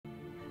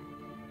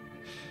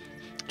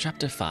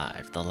Chapter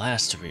 5, the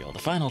last reel, the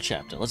final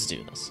chapter. Let's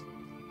do this.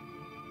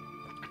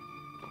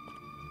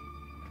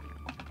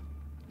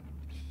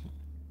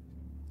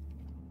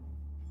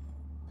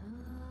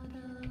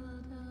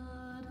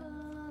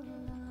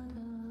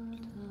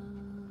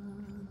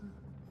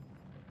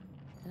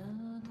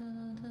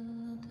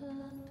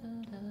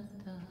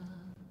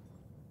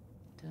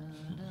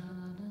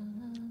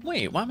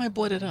 Wait, why am I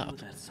boarded up?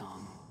 That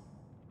song.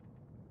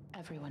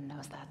 Everyone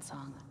knows that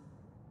song.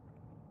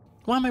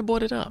 Why am I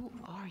boarded up? Who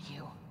are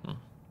you?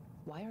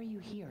 Why are you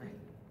here?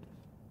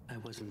 I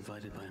was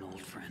invited by an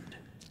old friend.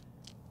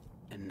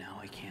 And now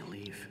I can't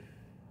leave.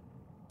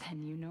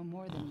 Then you know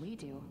more than we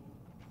do.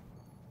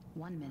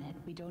 1 minute,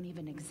 we don't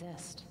even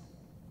exist.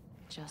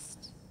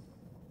 Just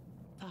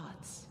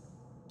thoughts.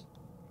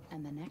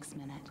 And the next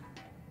minute,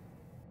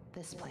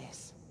 this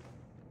place.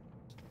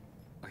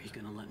 Are you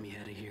gonna let me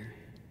out of here?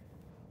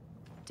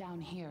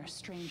 Down here,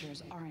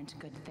 strangers aren't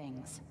good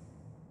things.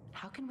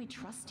 How can we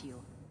trust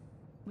you?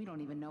 We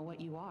don't even know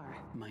what you are.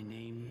 My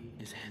name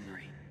is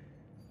Henry.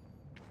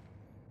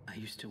 I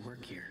used to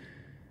work here.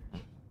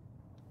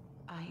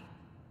 I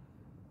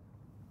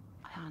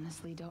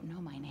honestly don't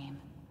know my name.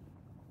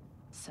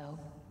 So,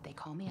 they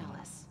call me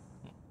Alice.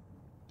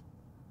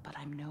 But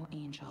I'm no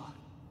angel.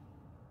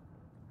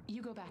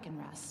 You go back and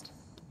rest.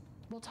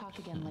 We'll talk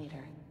again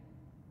later.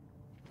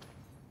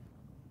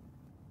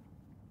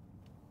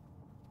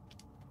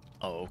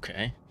 Oh,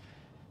 okay.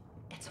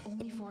 It's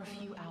only for a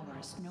few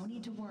hours. No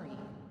need to worry.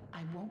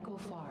 I won't go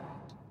far.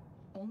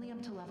 Only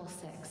up to level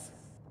 6.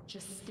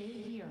 Just stay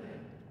here.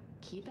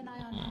 Keep an eye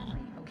on Henry,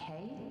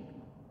 okay?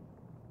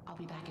 I'll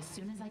be back as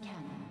soon as I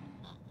can.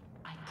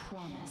 I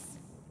promise.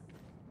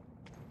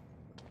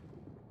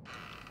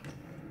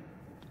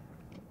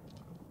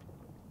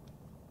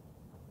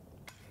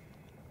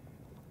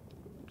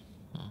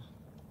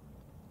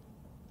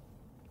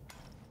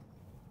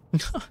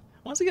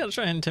 Why's he gotta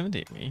try and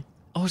intimidate me?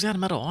 Oh, he's got a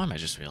metal arm, I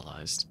just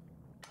realized.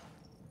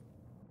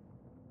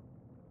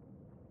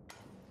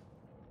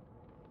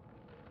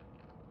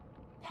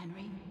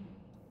 Henry?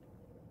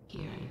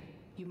 Here,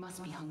 you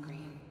must be hungry.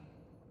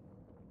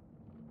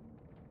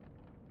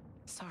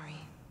 Sorry,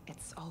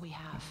 it's all we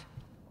have.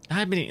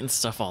 I've been eating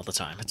stuff all the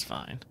time, it's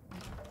fine.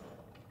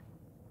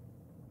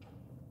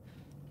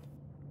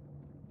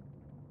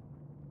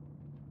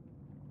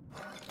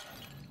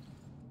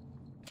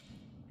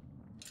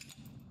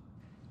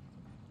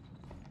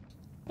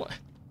 What?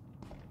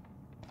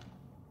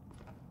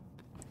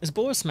 Is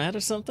Boris mad or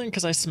something?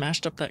 Because I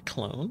smashed up that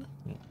clone?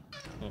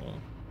 Oh.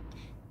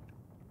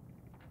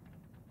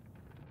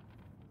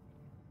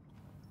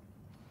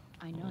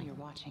 I know you're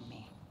watching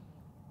me.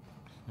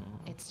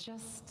 It's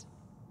just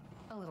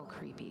a little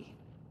creepy.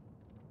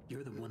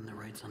 You're the one that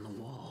writes on the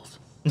walls.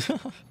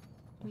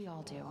 We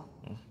all do.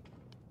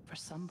 For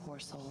some poor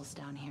souls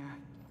down here,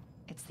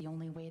 it's the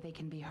only way they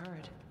can be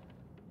heard.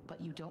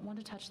 But you don't want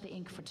to touch the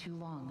ink for too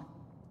long.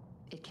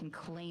 It can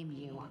claim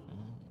you,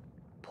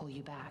 pull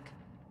you back.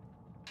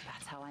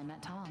 That's how I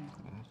met Tom.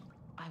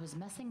 I was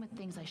messing with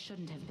things I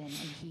shouldn't have been,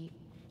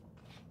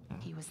 and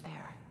he was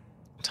there.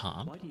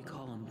 Tom? Why do you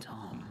call him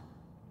Tom?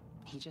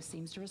 He just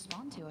seems to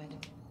respond to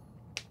it.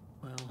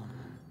 Well,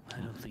 I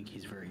don't think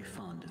he's very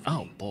fond of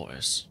Oh, me.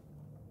 Boris.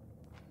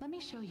 Let me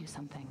show you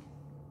something.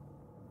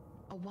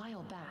 A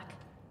while back,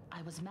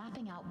 I was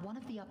mapping out one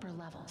of the upper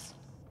levels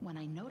when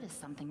I noticed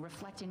something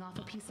reflecting off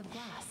a piece of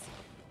glass.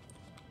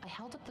 I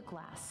held up the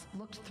glass,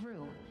 looked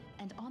through,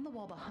 and on the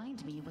wall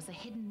behind me was a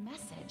hidden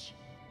message.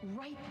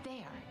 Right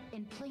there,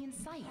 in plain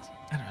sight.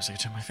 I know, I was like,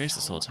 turn my face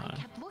this whole So time. I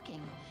kept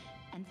looking,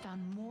 and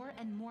found more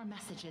and more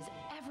messages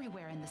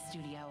everywhere in the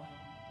studio.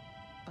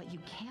 But you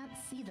can't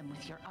see them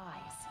with your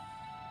eyes.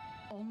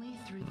 Only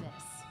through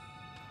this.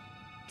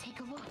 Take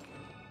a look.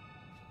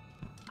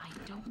 I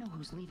don't know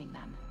who's leaving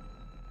them,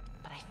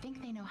 but I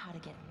think they know how to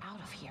get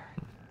out of here.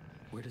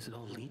 Where does it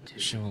all lead to?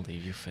 She'll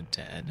leave you for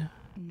dead.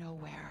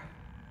 Nowhere.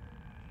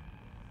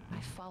 I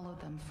followed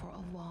them for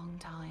a long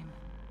time.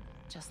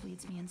 Just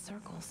leads me in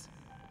circles.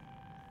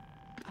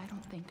 I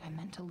don't think I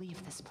meant to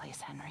leave this place,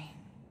 Henry.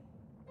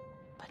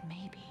 But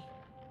maybe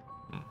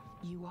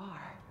you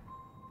are.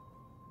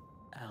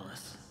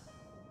 Alice,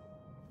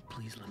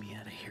 please let me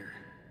out of here.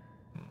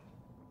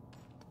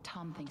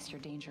 Tom thinks you're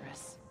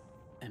dangerous.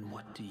 And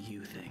what do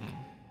you think?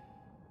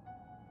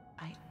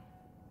 I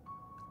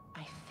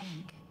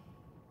think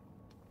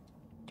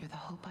you're the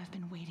hope I've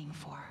been waiting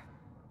for.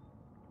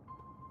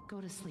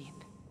 Go to sleep.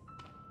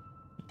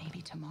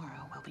 Maybe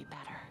tomorrow will be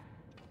better.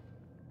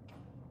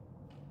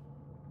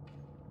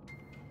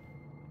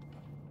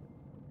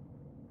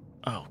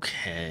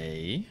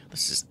 Okay,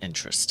 this is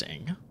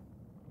interesting.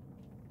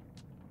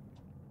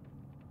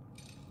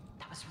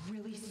 That was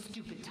really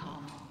stupid,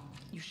 Tom.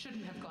 You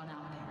shouldn't have gone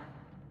out there.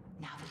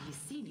 Now that he's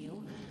seen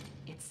you,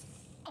 it's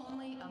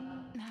only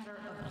a matter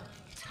of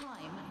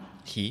time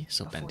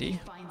So before Bendy? he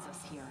finds us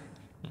here.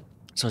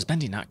 So is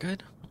Bendy not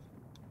good?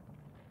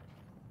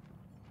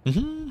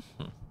 Man,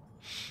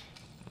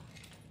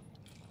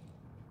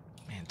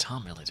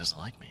 Tom really doesn't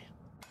like me.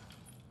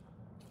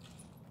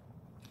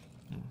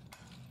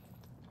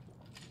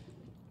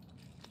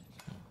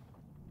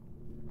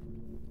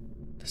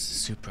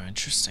 super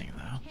interesting,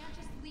 though. Can't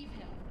just leave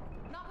him.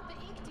 Not with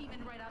the ink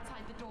demon right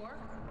outside the door.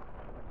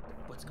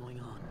 What's going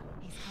on?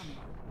 He's coming.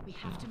 We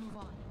have to move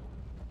on.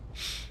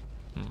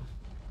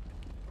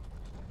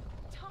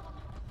 Tom,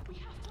 we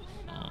have to let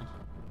him out.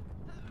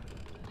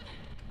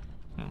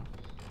 I'm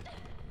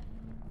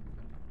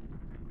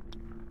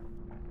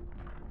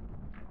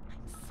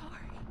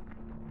sorry.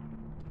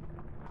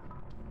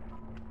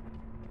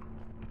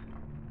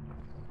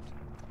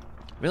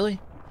 Really?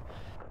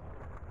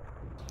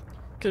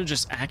 Could have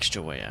just axed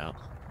your way out.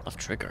 Left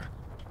trigger.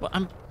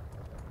 Well,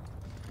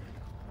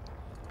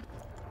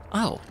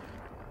 Oh.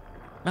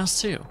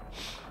 Mouse 2.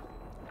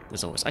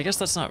 There's always... I guess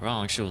that's not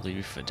wrong. She'll leave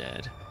you for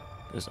dead.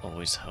 There's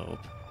always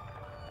hope.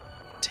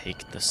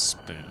 Take the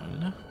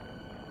spoon.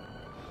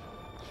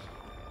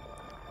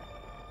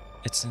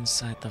 It's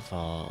inside the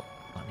vault.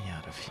 Let me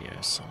out of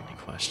here. So many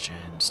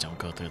questions. Don't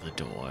go through the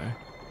door.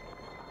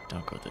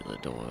 Don't go through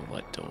the door.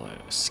 What door?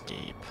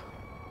 Escape.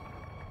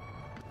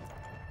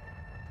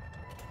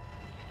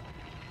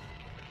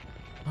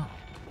 Oh.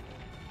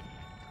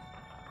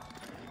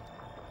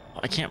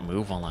 I can't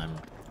move while I'm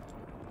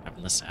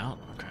having this out?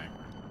 Okay.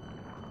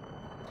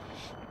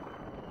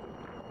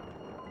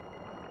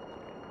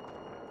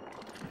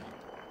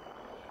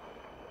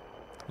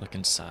 Look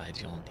inside,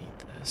 you'll need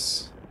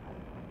this.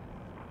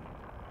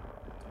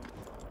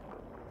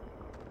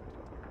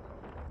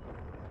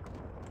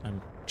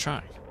 I'm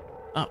trying.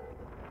 Oh.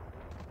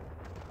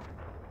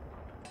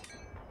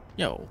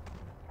 Yo.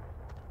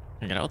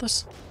 Can I get out of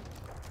this?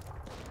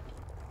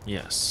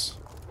 Yes.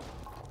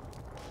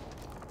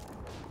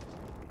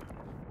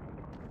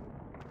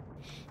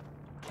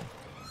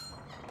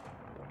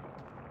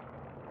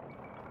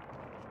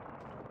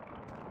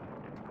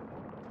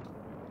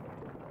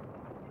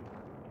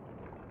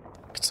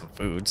 Get some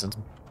food since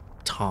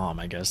Tom,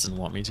 I guess, didn't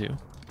want me to.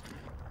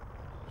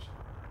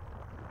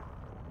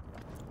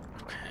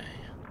 Okay.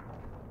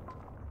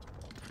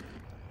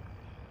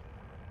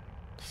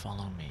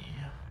 Follow me.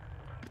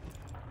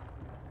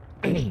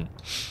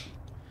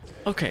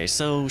 Okay,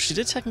 so she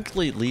did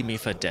technically leave me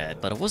for dead,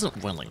 but it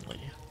wasn't willingly.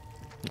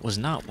 It was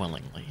not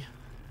willingly.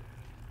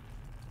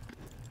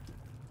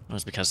 It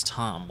was because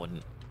Tom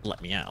wouldn't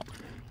let me out.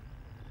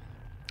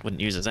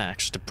 Wouldn't use his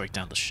axe to break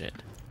down the shit.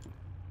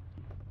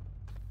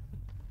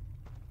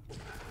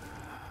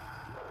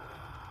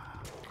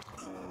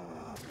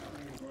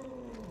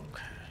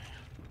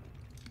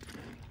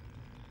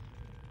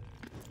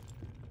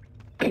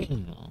 Okay.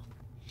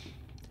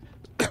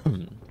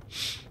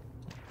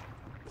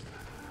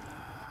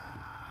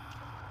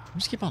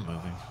 Just keep on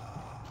moving.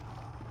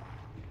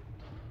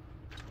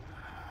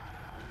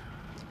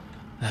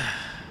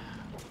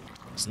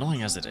 As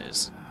annoying as it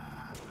is.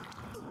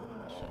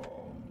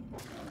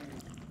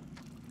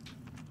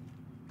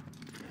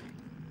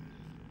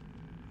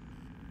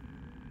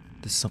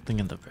 There's something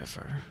in the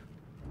river.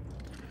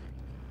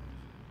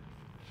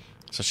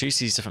 So she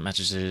sees different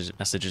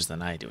messages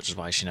than I do, which is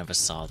why she never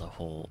saw the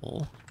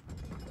whole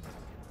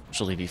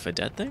she'll leave you for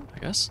dead thing, I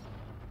guess.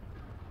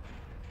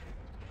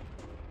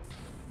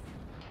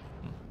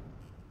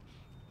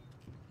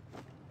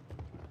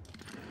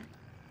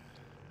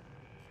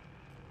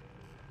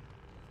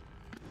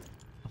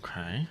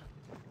 Okay.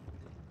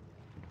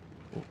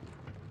 Ooh.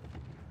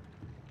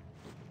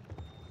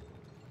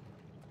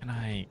 Can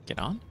I get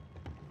on?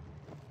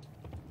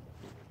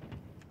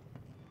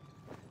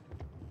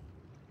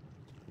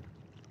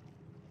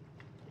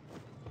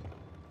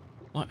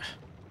 What?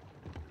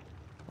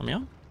 Let me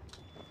on?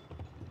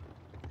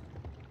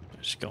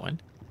 Just go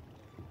in?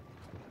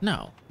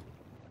 No.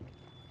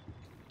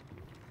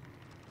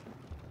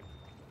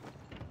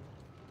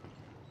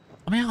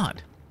 Let me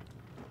on.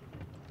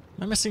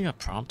 Am I missing a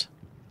prompt?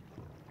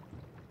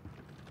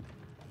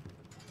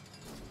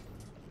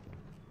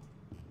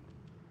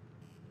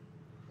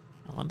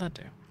 What'd that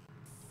do?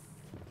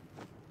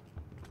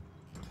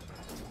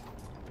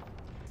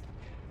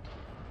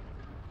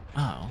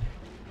 Oh.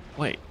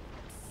 Wait.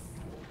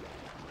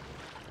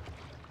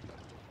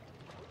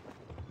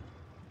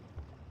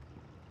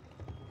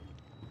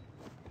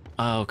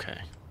 Okay.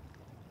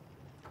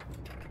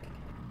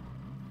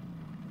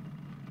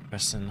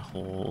 Press and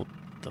hold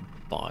the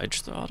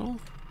barge throttle?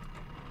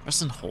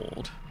 Press and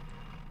hold.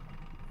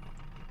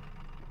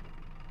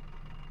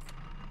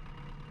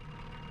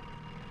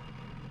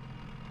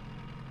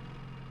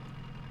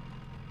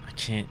 I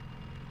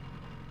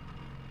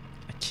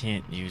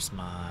can't use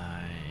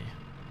my...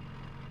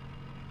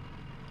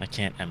 I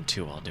can't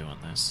M2 while doing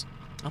this.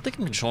 I don't think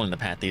I'm controlling the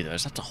path either, I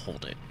just have to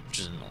hold it, which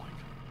is annoying.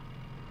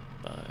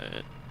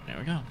 But, there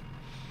we go.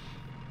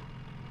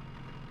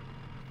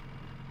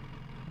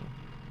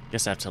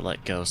 Guess I have to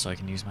let go so I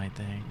can use my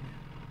thing.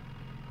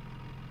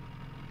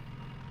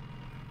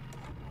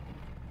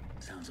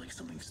 Sounds like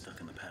something's stuck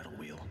in the paddle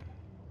wheel.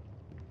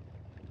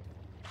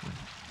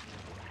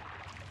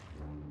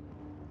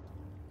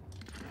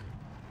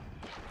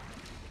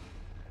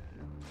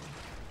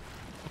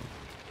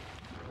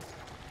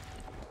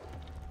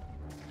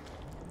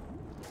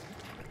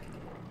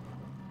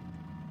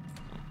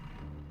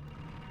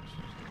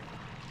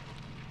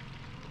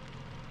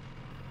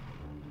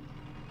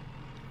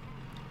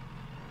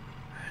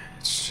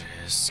 Let's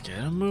just get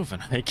him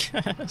moving, I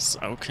guess.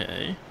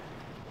 Okay.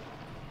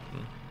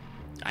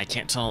 I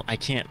can't tell. I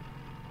can't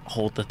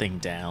hold the thing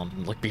down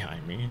and look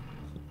behind me.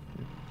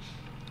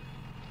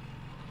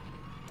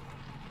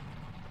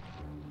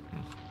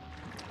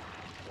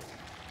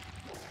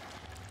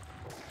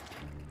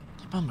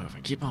 Keep on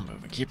moving, keep on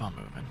moving, keep on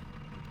moving.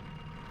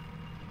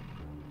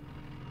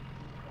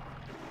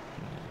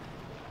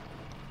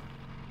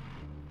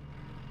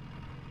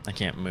 I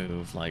can't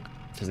move, like,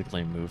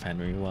 physically move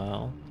Henry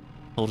while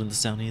holding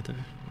this down either.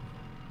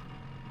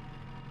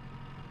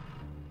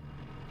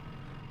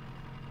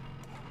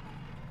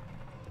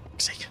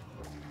 Sake.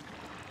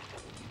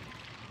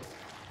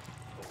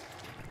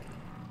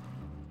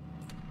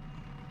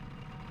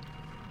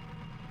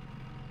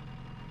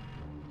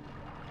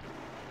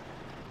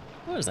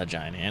 What is that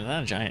giant hand? Is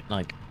that a giant,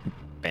 like,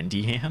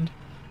 bendy hand?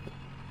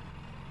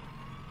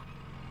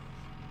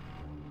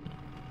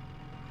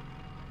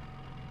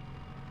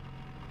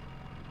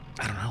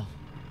 I don't know.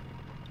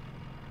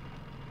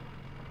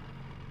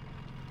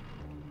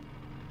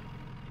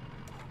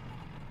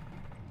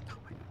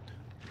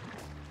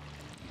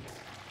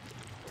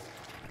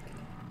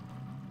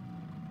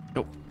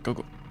 Go, go,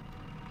 go.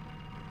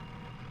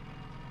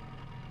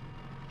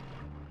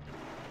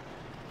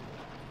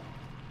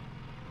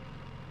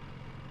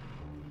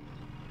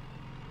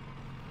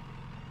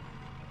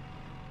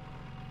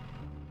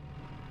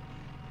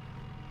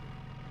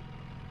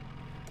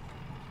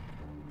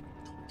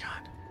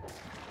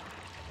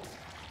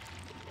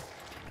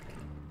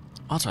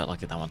 Also, I like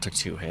that one took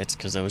 2 hits,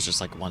 because it was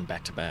just like one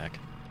back to back.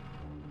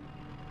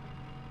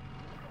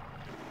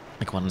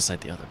 Like one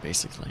inside the other,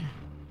 basically.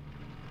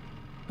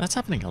 That's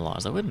happening a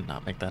lot, so I would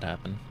not make that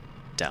happen.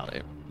 Doubt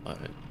it, but...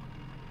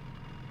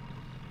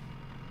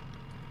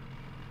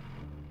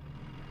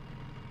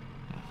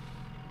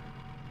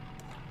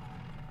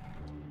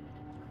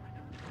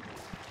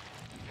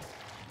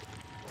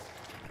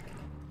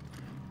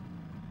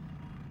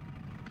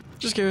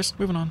 Just curious,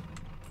 moving on.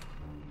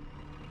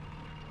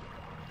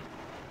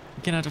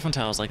 You can't have different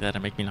tiles like that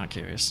and make me not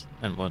curious.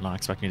 And will not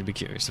expect me to be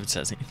curious if it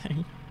says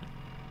anything.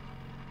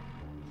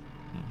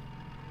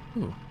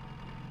 Ooh.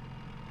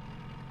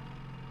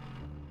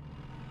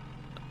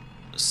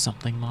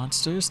 Something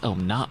monsters? Oh,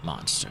 not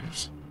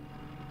monsters.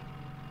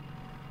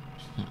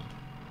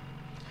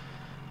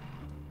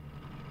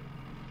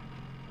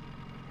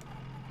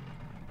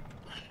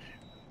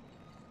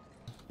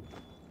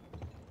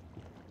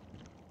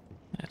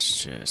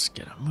 Let's just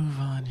get a move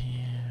on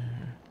here.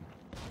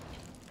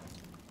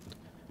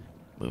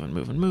 Moving,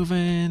 moving,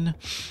 moving.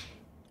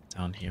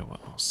 Down here were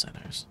all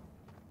centers.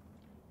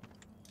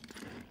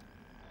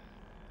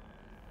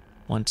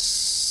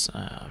 Once,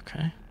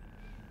 okay.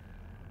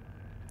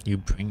 You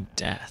bring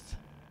death.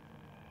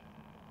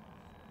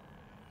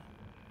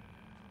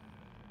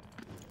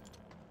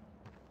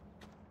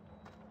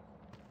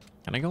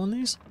 Can I go in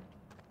these?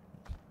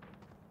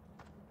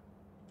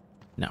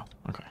 No.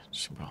 Okay,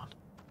 just move on.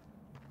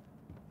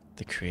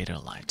 The Creator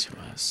lied to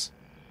us.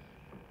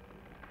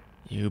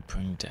 You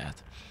bring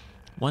death.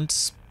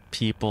 Once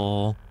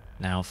people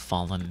now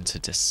fallen into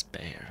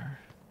despair.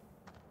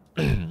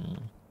 What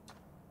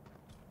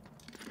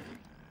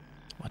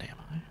am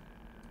I?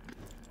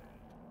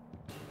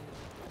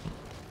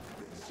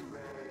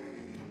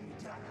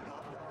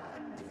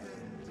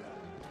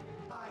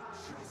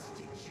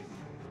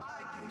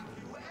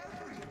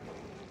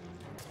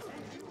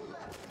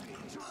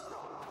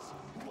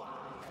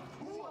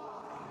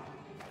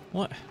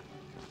 What?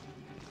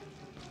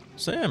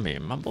 Sammy,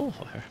 my boy,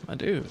 my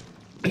dude.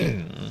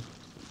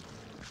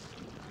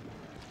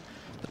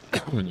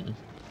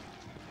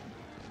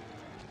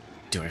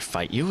 Do I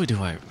fight you or do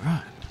I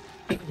run?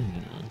 Can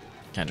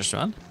I just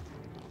run?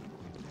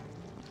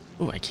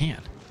 Ooh, I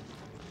can.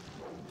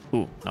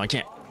 Ooh, no I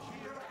can't.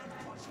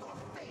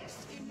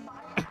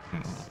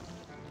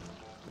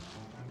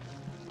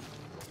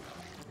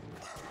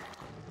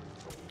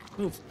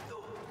 Move.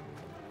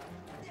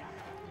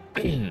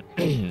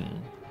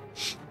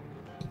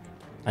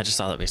 I just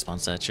saw that respawn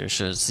statue.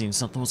 Should have seen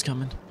something was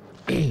coming.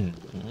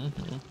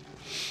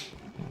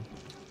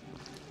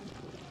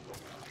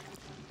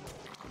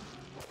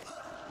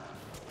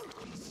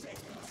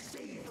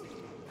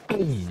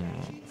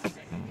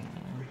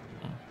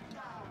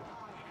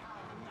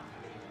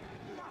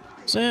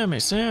 Sammy,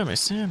 Sammy,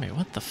 Sammy,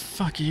 what the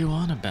fuck are you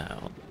on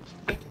about?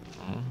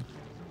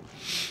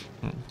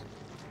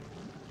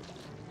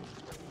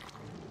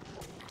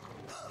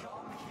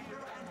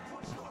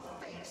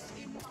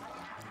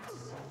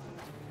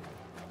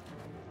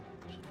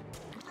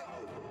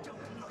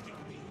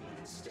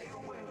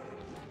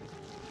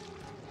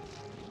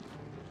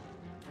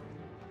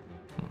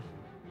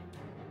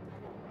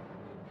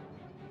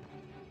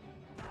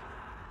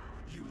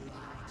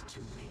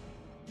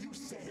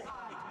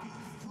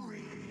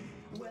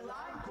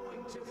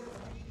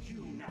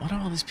 What are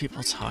all these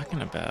people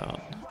talking about?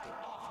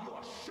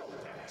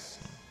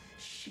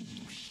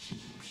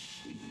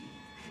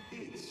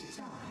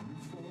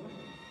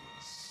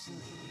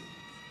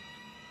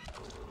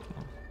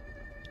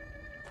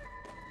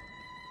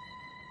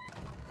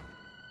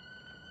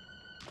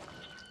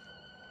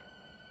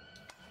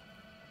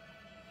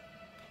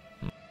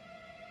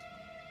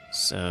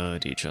 So,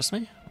 do you trust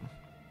me?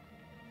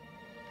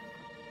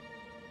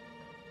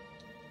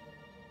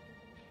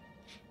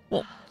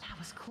 Well, That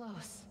was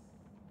close.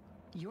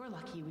 You're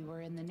lucky we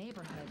were in the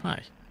neighborhood.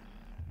 hi.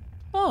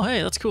 Oh,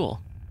 hey, that's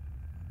cool.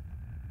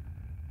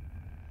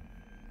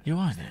 You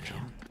are an angel.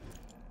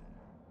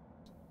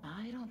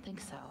 I don't think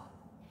so.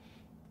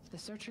 The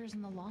Searchers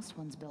and the Lost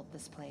Ones built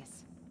this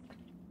place.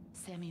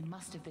 Sammy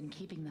must have been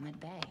keeping them at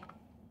bay,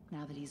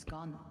 now that he's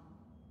gone.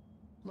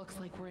 Looks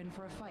like we're in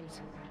for a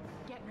fight.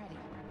 Get ready.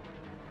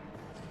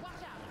 Watch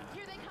out!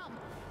 Here they come!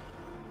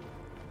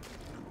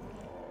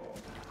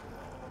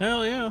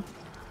 Hell yeah.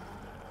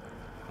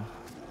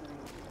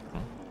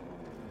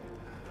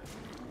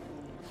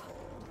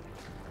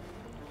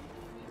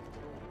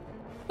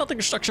 Not the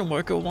construction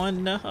worker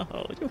one, no.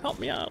 You help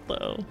me out,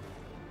 though.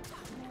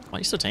 Why are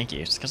you so tanky?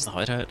 Just because the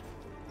hideout?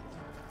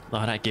 The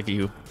hideout give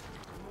you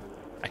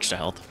extra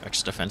health,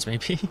 extra defense,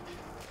 maybe?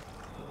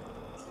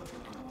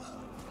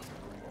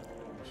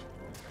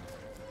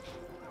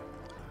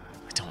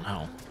 I don't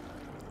know.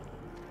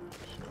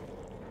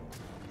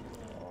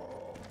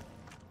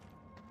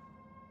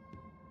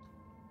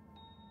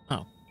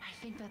 Oh.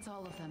 I think that's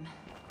all of them.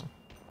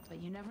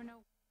 But you never know.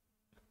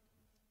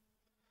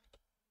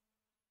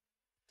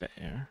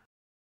 Fair.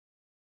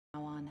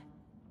 Now on.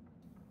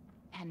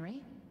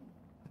 Henry?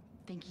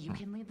 Think you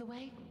can lead the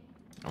way?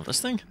 Oh,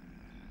 this thing?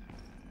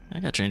 I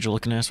got your angel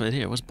looking ass right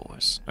here. Where's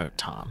boys? Oh,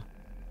 Tom.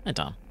 Hey,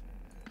 Tom.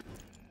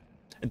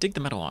 And dig the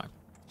metal arm.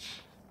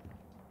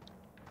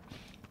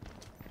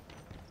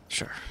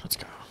 Sure, let's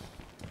go.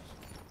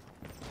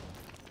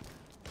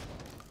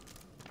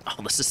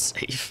 Oh, this is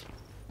safe.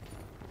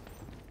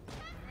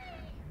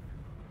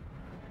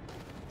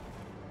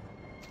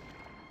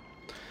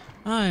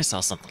 I saw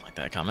something like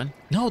that coming.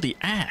 No, the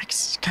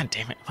axe! God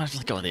damn it. Why did I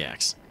let go of the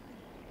axe?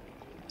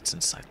 It's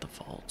inside the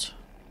vault.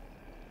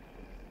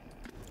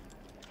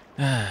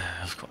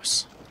 Of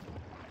course.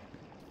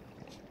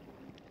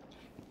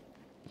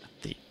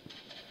 The...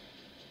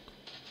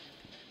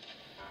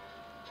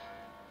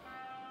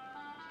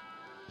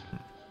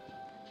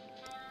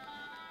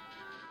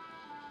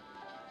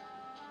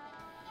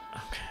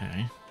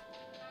 Okay.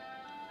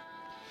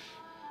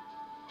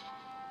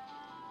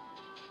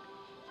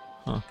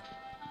 Huh.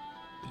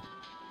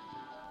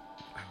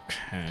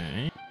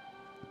 Okay.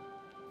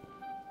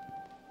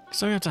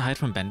 So we have to hide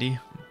from Bendy.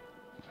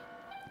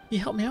 He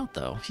helped me out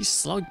though. He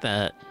slugged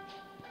that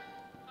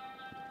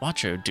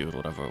Watcho dude,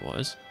 whatever it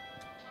was.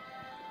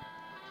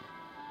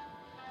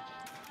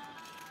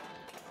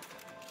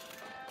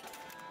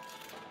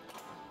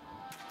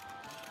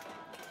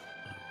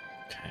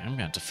 Okay, I'm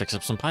gonna have to fix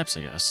up some pipes,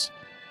 I guess.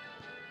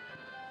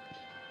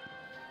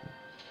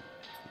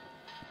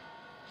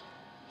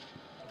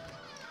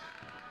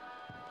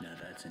 Now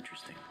that's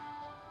interesting.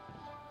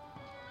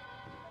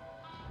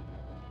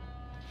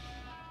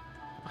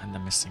 Find the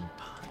missing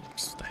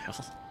pipes. What the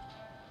hell?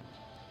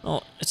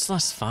 Well, it's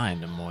less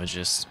find and more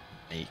just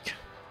make.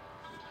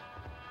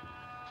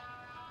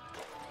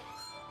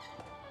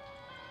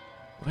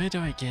 Where do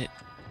I get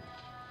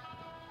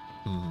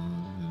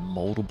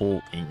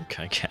moldable ink,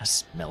 I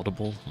guess?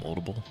 Meldable?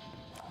 Moldable?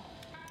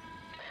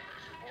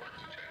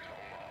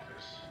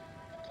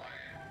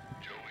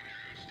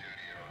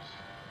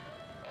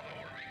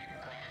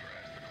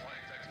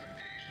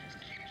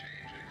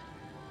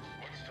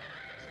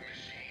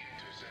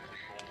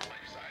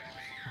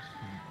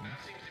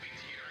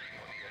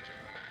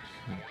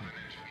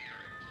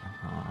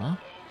 Uh-huh.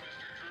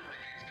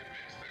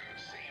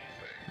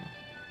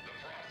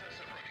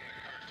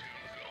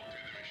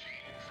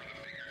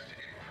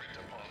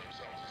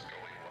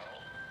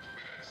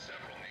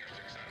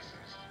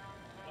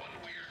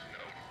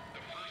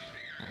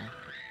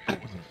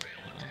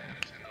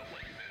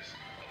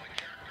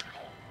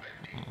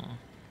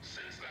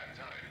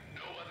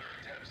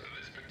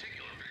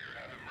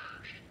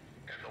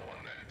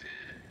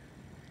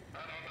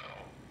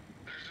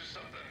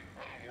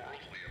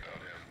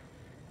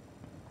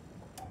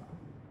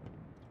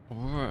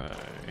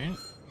 Right.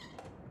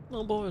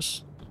 Little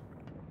boys.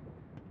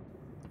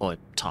 Or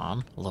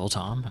Tom. Little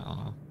Tom. I don't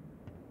know.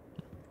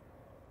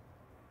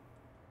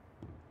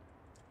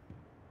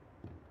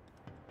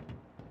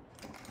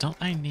 Don't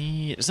I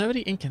need... Is there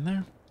any ink in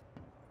there?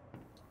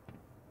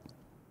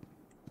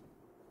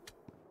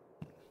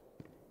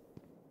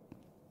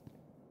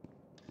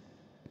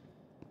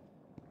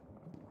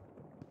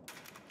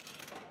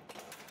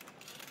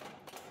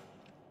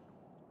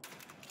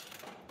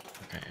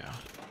 Okay, yeah.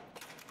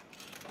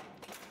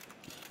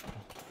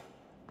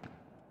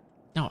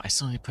 No, I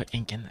still need to put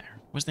ink in there.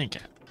 Where's the ink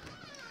at?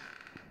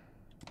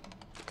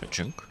 Good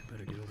chunk.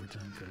 Better get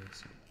overtime for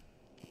this.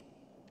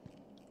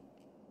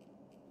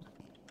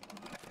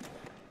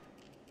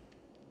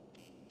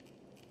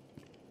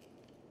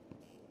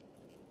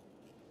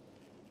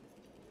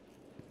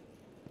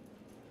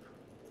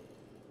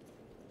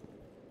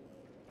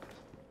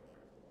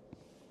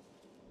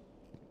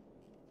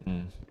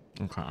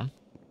 Okay.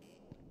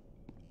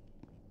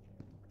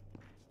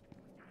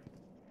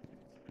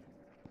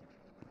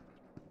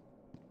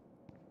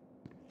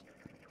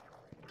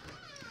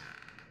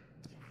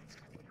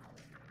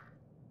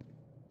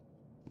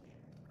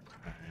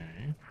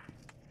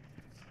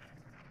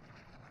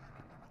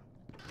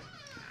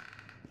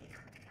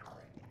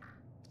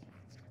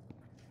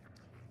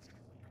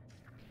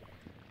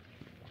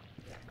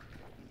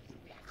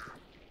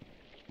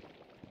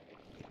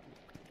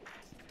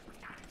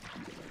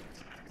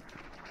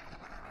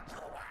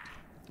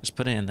 Just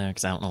put it in there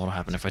because I don't know what'll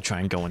happen if I try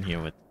and go in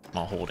here with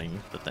while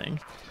holding the thing.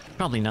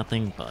 Probably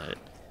nothing, but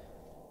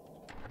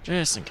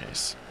just in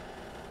case.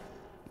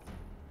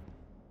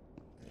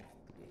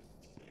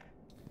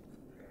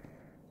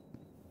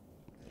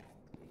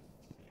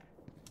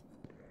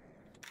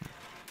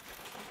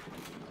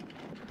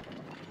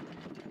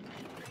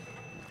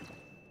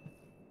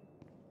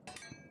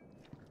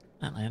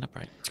 That landed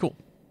upright. It's cool.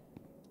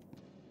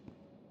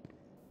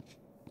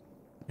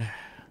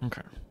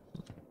 Okay.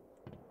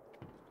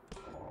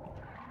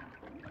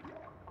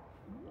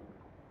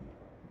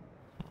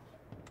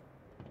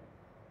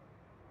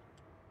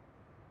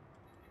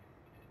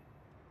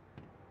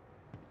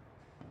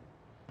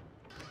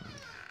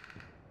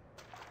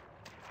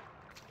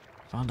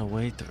 Found a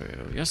way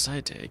through. Yes,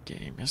 I did,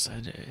 game. Yes, I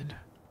did.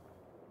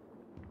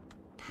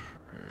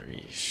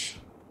 Preach.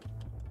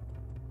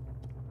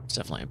 It's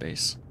definitely a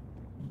base.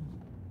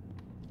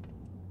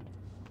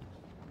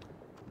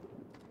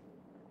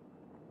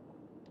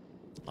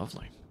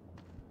 Lovely.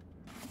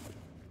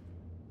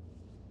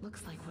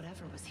 Looks like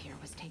whatever was here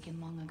was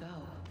taken long ago.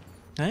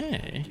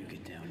 Hey. Do you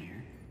get down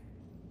here?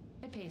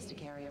 It pays to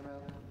carry a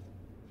rope.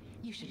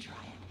 You should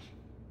try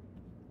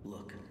it.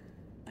 Look,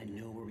 I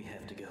know where we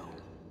have to go,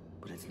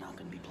 but it's not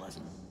going to be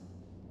pleasant.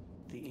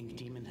 The Ink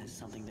Demon has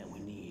something that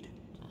we need.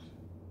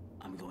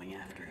 I'm going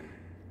after him.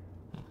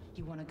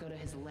 You want to go to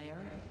his lair?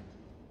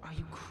 Are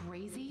you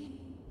crazy?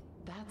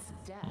 That's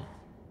death.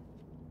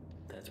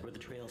 That's where the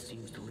trail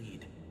seems to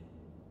lead.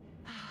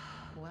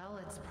 Well,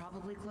 it's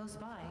probably close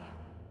by.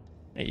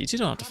 Hey, you two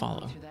don't have to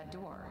Probably follow. through that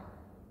door,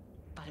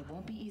 but it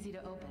won't be easy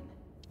to open.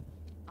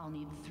 I'll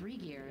need 3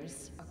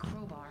 gears, a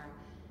crowbar,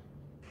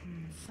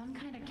 some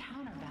kind of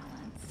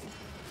counterbalance.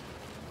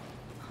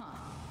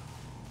 Huh.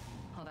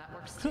 Oh, that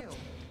works too.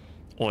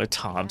 Or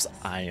Tom's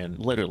iron,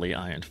 literally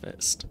iron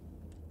fist.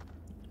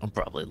 Or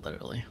probably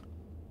literally.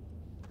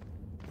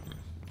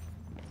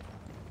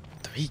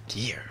 3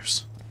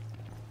 gears.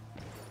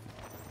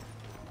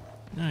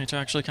 No, it's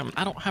actually coming.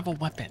 I don't have a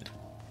weapon.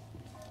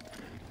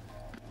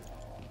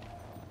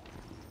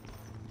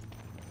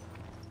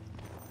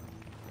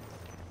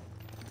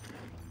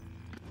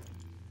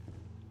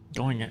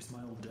 Going it. It's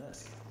my old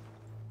desk.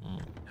 I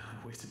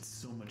wasted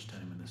so much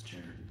time in this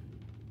chair.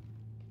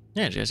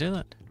 Yeah, did you guys hear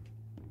that?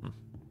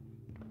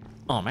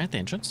 Oh, I'm at the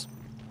entrance.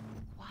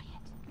 Quiet.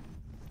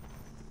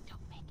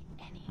 Don't make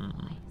any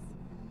noise.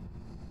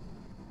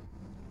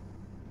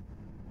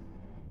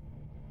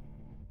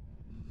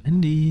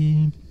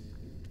 Bendy.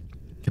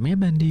 Come here,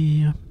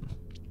 Bendy. Can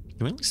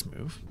we at least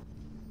move?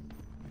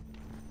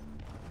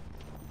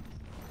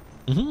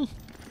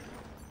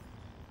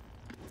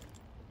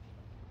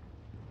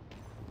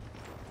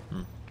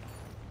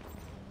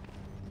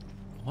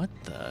 What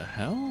the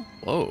hell?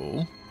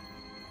 Whoa.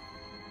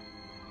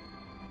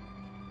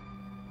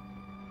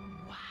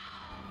 Wow.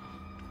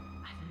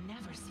 I've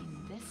never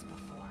seen this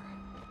before.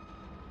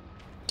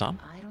 Tom?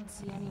 I don't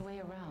see any way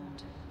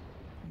around.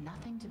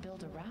 Nothing to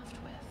build a raft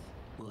with.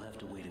 We'll have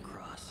to wade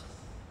across.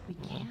 We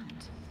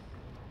can't.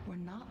 We're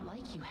not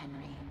like you,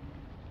 Henry.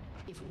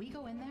 If we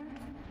go in there,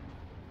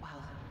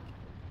 well,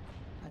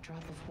 a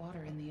drop of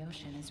water in the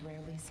ocean is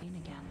rarely seen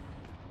again.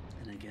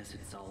 And I guess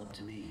it's all up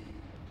to me.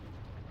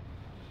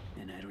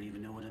 And I don't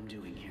even know what I'm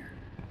doing here.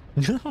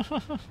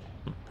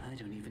 I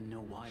don't even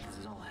know why this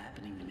is all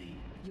happening to me.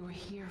 You're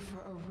here for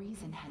a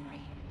reason,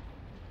 Henry.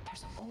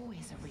 There's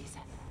always a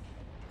reason.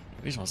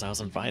 The reason was I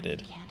was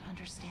invited. You can't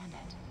understand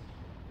it.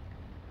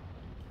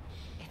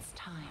 It's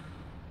time.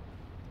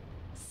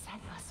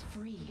 Set us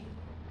free.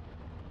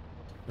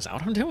 Is that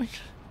what I'm doing?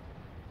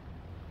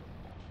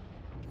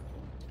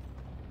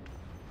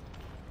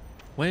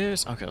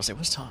 Where's... Okay, let's see.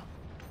 Where's Tom?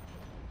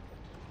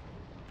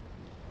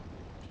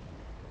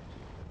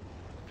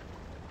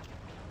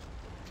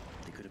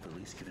 They could have at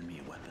least given me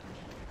a weapon.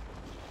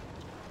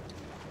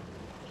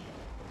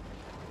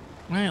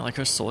 Right, like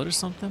her sword or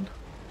something?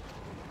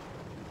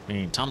 I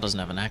mean, Tom doesn't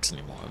have an axe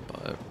anymore,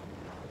 but...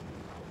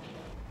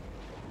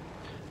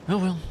 Oh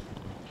well.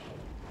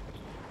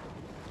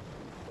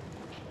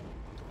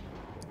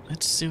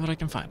 Let's see what I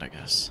can find, I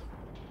guess.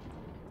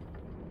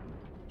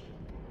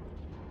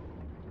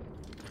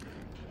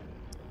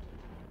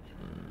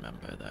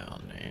 Remember that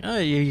on me. Oh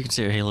yeah, you can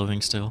see her halo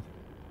wing still.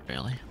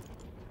 Barely.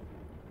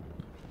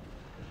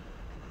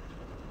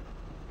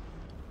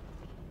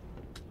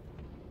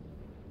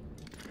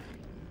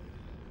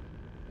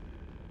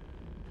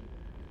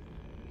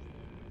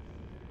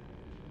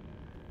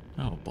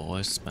 Oh,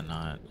 boys, but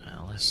not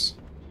Alice.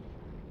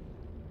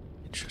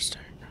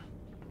 Interesting.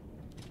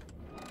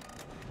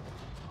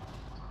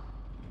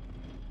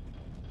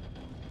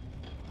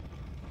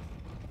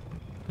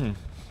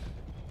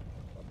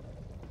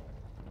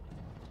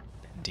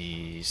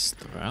 Bendy's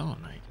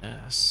throne, I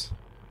guess.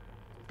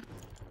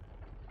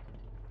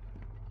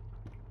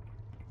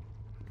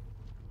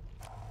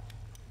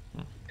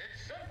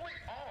 It's simply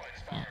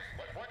awe-inspiring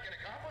what one can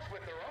accomplish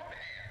with their own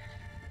hands.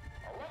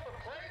 A lump of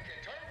clay can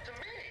turn to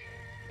meaning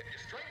if you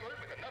strangle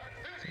it with enough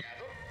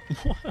enthusiasm.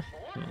 But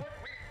what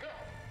we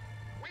built,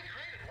 we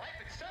created life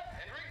itself,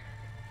 Henry.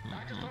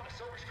 Not just on a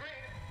silver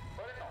screen,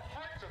 but in the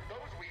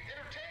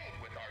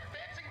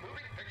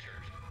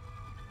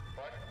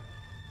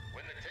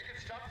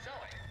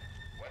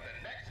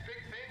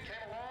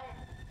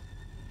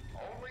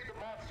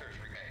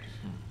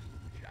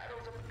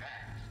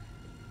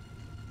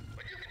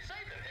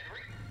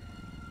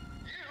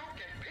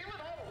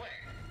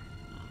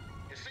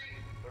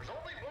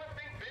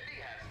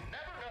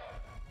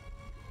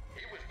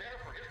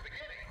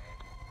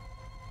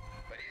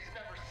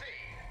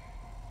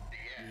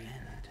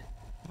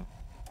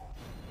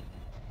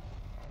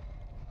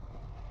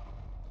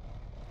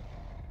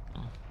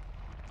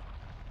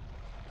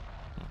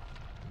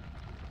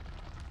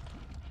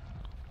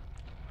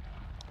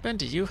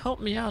Bendy, you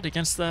helped me out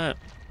against that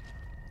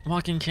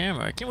walking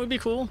camera. Can't we be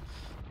cool?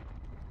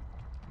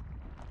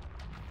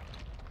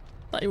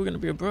 Thought you were gonna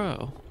be a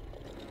bro.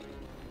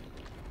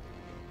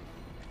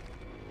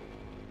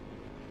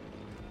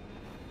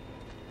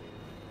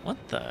 What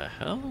the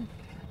hell?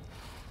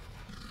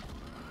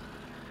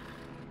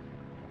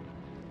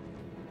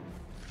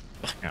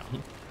 Hang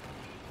on.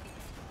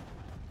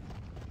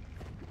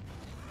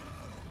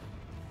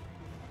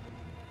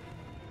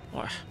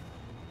 What?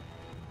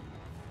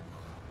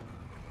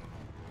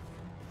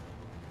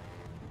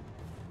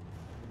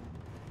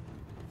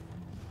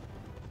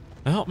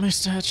 Help me,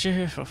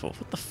 statue!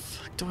 What the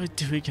fuck do I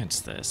do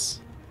against this?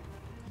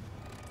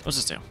 What's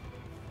this do?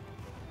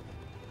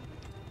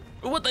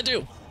 What'd that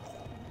do?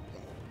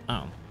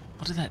 Oh,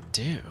 what did that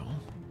do?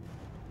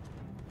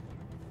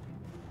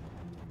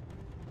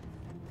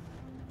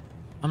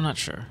 I'm not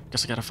sure.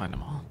 Guess I gotta find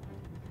them all.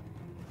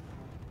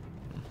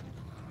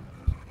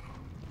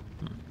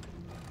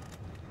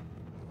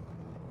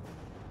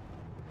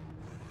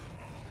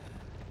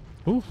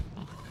 Ooh.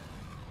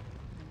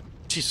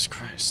 Jesus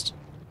Christ.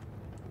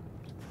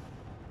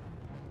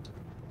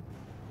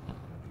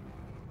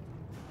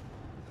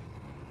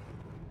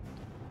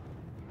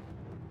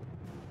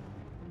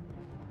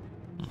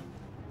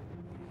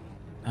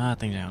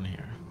 Nothing down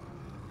here.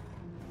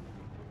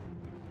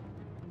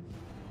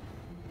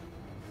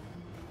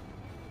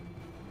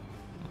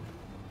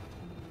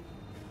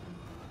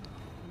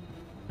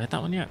 Hit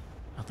that one yet?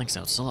 I don't think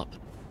so. It's still up.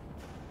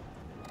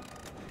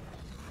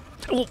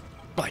 Oh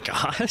my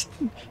god.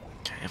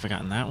 Okay, have I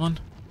gotten that one?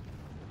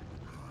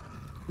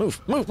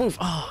 Move, move, move!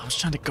 Oh, I was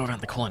trying to go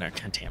around the corner.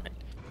 God damn it.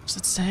 What does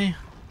it say?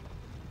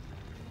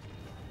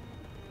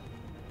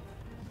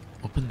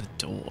 Open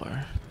the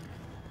door.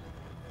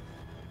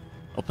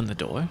 Open the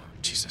door?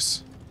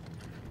 Jesus.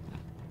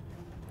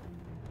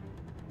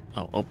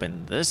 Oh,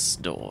 open this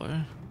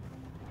door.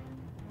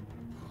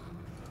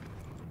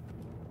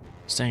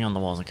 Staying on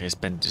the walls in case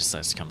Ben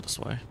decides to come this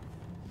way.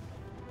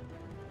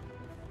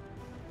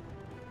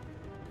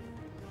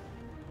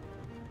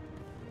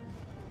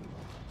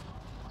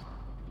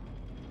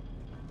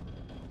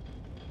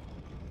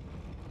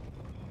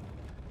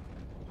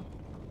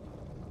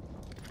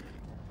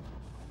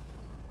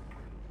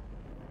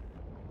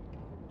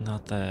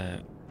 Not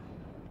that.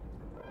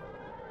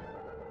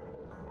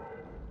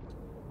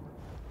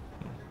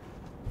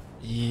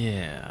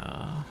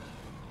 Yeah.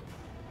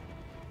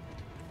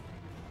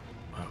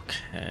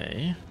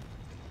 Okay.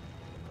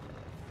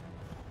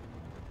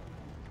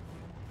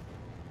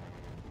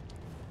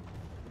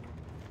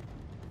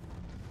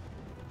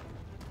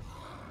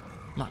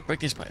 Come on, break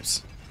these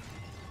pipes.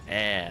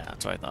 Yeah,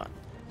 that's what I thought.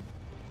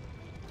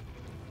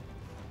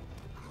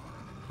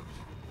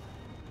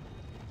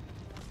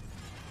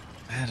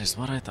 That is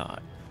what I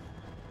thought.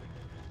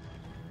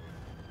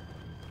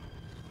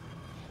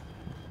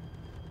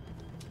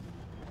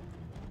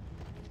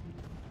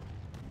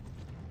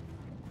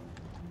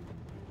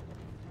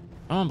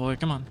 Come on, boy,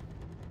 come on.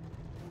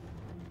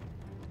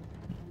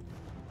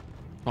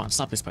 Come on,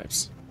 stop these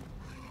pipes.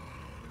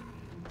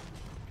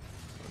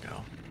 There we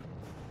go.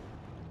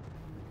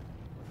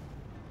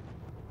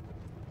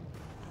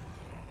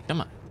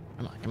 Come on,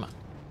 come on, come on.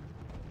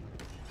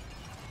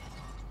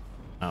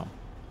 Oh.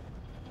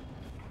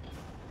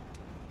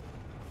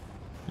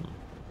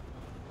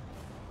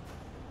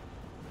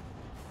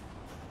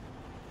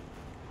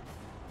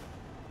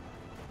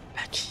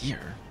 Back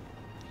here?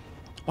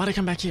 Why'd I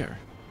come back here?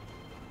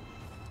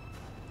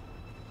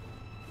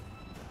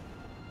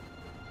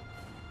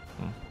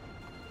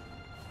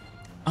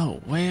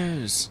 Oh,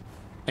 where's...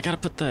 I gotta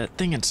put the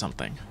thing in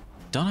something,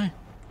 don't I?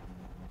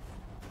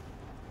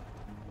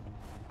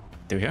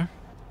 Do here?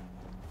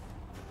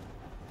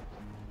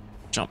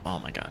 Jump, oh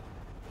my god.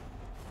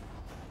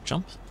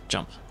 Jump,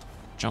 jump,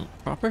 jump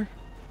proper?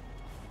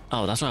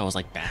 Oh, that's what I was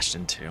like bashed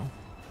into.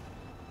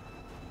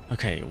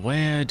 Okay,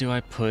 where do I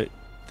put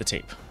the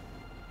tape?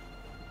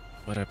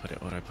 Where do I put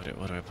it? Where do I put it?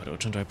 Where do I put it?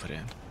 Which one do I put it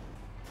in?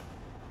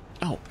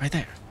 Oh, right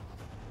there.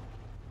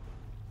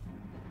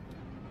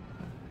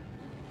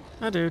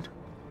 Hi, dude.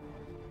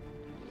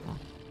 Oh.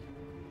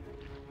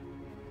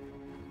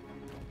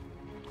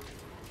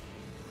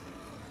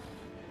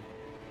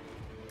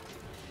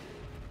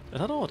 Is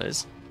that all it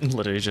is? It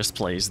literally just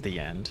plays the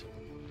end.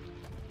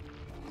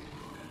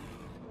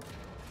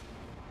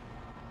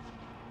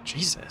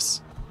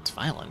 Jesus, it's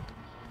violent.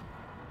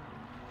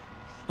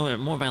 Well,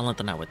 more violent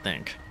than I would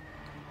think.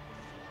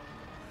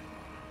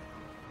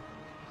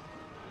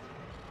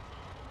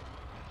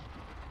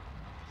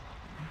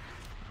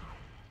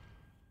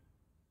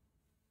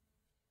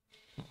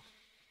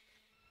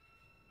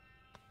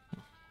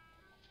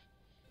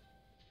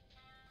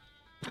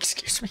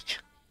 Excuse me?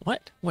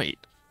 What? Wait.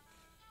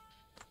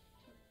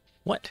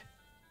 What?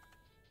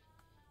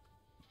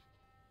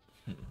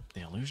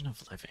 The illusion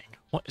of living.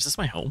 What? Is this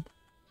my home?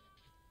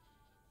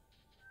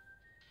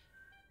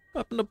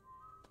 What happened to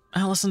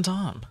Alice and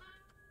Tom?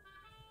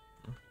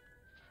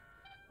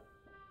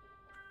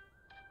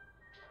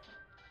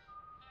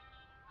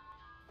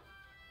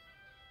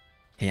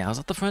 Yeah, I was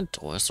at the front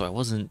door, so I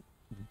wasn't